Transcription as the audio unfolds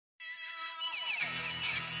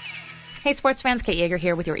Hey sports fans, Kate Yeager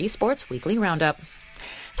here with your esports weekly roundup.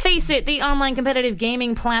 Faceit, the online competitive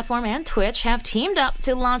gaming platform, and Twitch have teamed up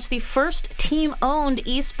to launch the first team-owned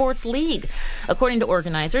esports league. According to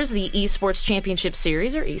organizers, the Esports Championship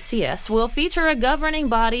Series, or ECS, will feature a governing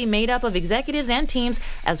body made up of executives and teams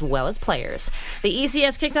as well as players. The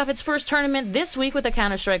ECS kicked off its first tournament this week with the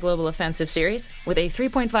Counter-Strike Global Offensive Series with a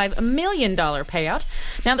 $3.5 million payout.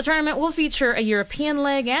 Now, the tournament will feature a European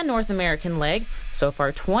leg and North American leg. So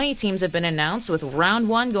far, 20 teams have been announced, with Round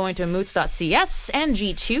 1 going to Moots.cs and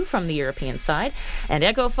G2 from the European side, and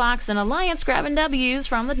Echo Fox and Alliance grabbing W's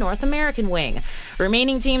from the North American wing.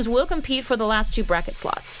 Remaining teams will compete for the last 2 bracket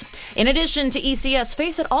slots. In addition to ECS,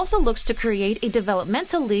 Faceit also looks to create a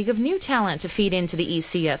developmental league of new talent to feed into the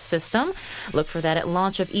ECS system. Look for that at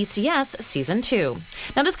launch of ECS Season 2.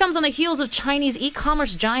 Now, this comes on the heels of Chinese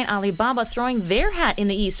e-commerce giant Alibaba throwing their hat in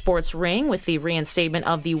the esports ring with the reinstatement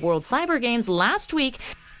of the World Cyber Games last week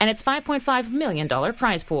and its $5.5 million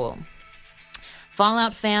prize pool.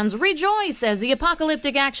 Fallout fans rejoice as the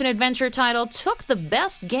apocalyptic action-adventure title took the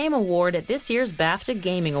Best Game Award at this year's BAFTA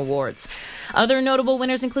Gaming Awards. Other notable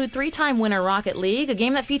winners include 3-time winner Rocket League, a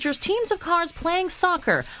game that features teams of cars playing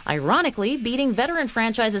soccer, ironically beating veteran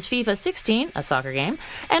franchises FIFA 16, a soccer game,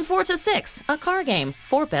 and Forza 6, a car game,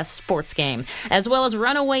 for Best Sports Game, as well as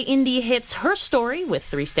runaway indie hits Her Story with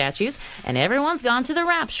 3 statues, and Everyone's Gone to the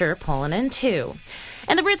Rapture, pulling in 2.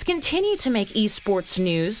 And the Brits continue to make esports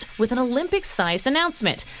news with an Olympic-sized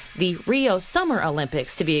announcement. The Rio Summer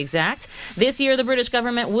Olympics, to be exact. This year, the British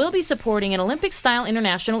government will be supporting an Olympic-style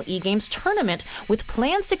international e-games tournament with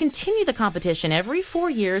plans to continue the competition every 4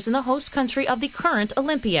 years in the host country of the current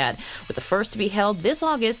Olympiad, with the first to be held this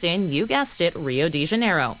August in, you guessed it, Rio de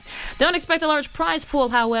Janeiro. Don't expect a large prize pool,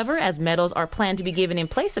 however, as medals are planned to be given in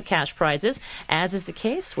place of cash prizes, as is the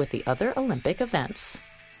case with the other Olympic events.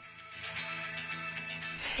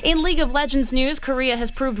 In League of Legends news, Korea has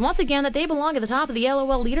proved once again that they belong at the top of the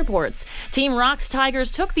LOL leaderboards. Team Rock's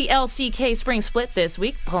Tigers took the LCK Spring Split this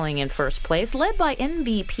week, pulling in first place, led by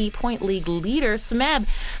MVP Point League leader Smeb,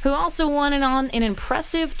 who also won on an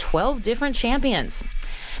impressive 12 different champions.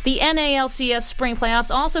 The NALCS Spring Playoffs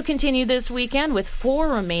also continue this weekend, with 4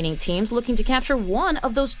 remaining teams looking to capture one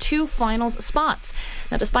of those 2 finals spots.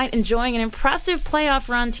 Now, despite enjoying an impressive playoff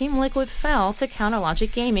run, Team Liquid fell to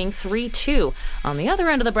Counterlogic Gaming 3-2. On the other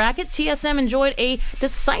end of the bracket, TSM enjoyed a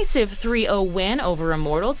decisive 3-0 win over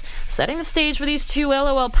Immortals, setting the stage for these 2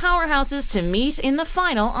 LOL powerhouses to meet in the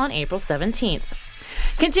final on April 17th.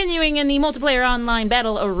 Continuing in the multiplayer online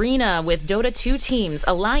battle arena with Dota 2 teams,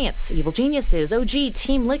 Alliance, Evil Geniuses, OG,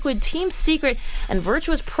 Team Liquid, Team Secret, and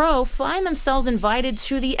Virtus Pro find themselves invited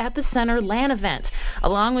to the Epicenter LAN event.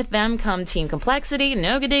 Along with them come Team Complexity,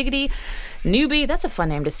 Nogadiggity, Newbie, that's a fun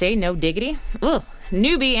name to say, No Diggity,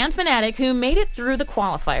 Newbie, and Fnatic, who made it through the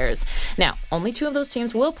qualifiers. Now, only 2 of those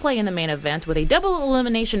teams will play in the main event, with a double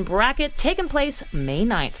elimination bracket taking place May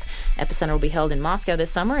 9th. Epicenter will be held in Moscow this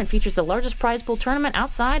summer and features the largest prize pool tournament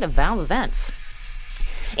outside of Valve events.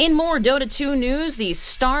 In more Dota 2 news, the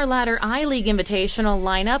Star Ladder I-League Invitational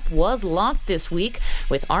lineup was locked this week,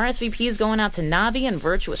 with RSVPs going out to Navi and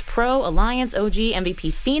Virtus Pro, Alliance, OG,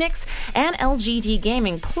 MVP Phoenix, and LGD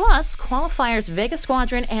Gaming, plus qualifiers Vega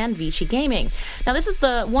Squadron and Vichy Gaming. Now, this is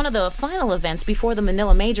one of the final events before the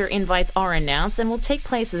Manila Major invites are announced and will take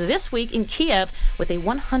place this week in Kiev with a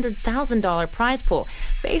 $100,000 prize pool.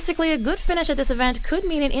 Basically, a good finish at this event could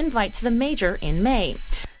mean an invite to the Major in May.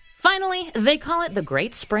 Finally, they call it the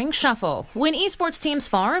Great Spring Shuffle, when esports teams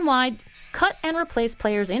far and wide cut and replace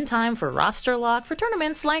players in time for roster lock for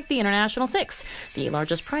tournaments like the International 6, the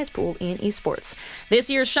largest prize pool in esports.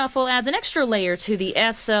 This year's shuffle adds an extra layer to the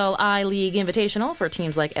SL I-League Invitational for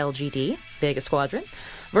teams like LGD, Vega Squadron,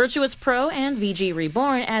 Virtus Pro, and VG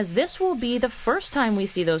Reborn, as this will be the first time we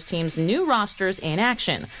see those teams' new rosters in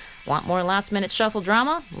action. Want more last-minute shuffle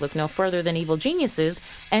drama? Look no further than Evil Geniuses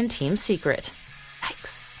and Team Secret.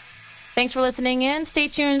 Yikes. Thanks for listening in. Stay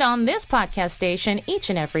tuned on this podcast station each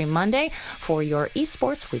and every Monday for your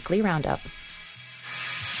Esports Weekly Roundup.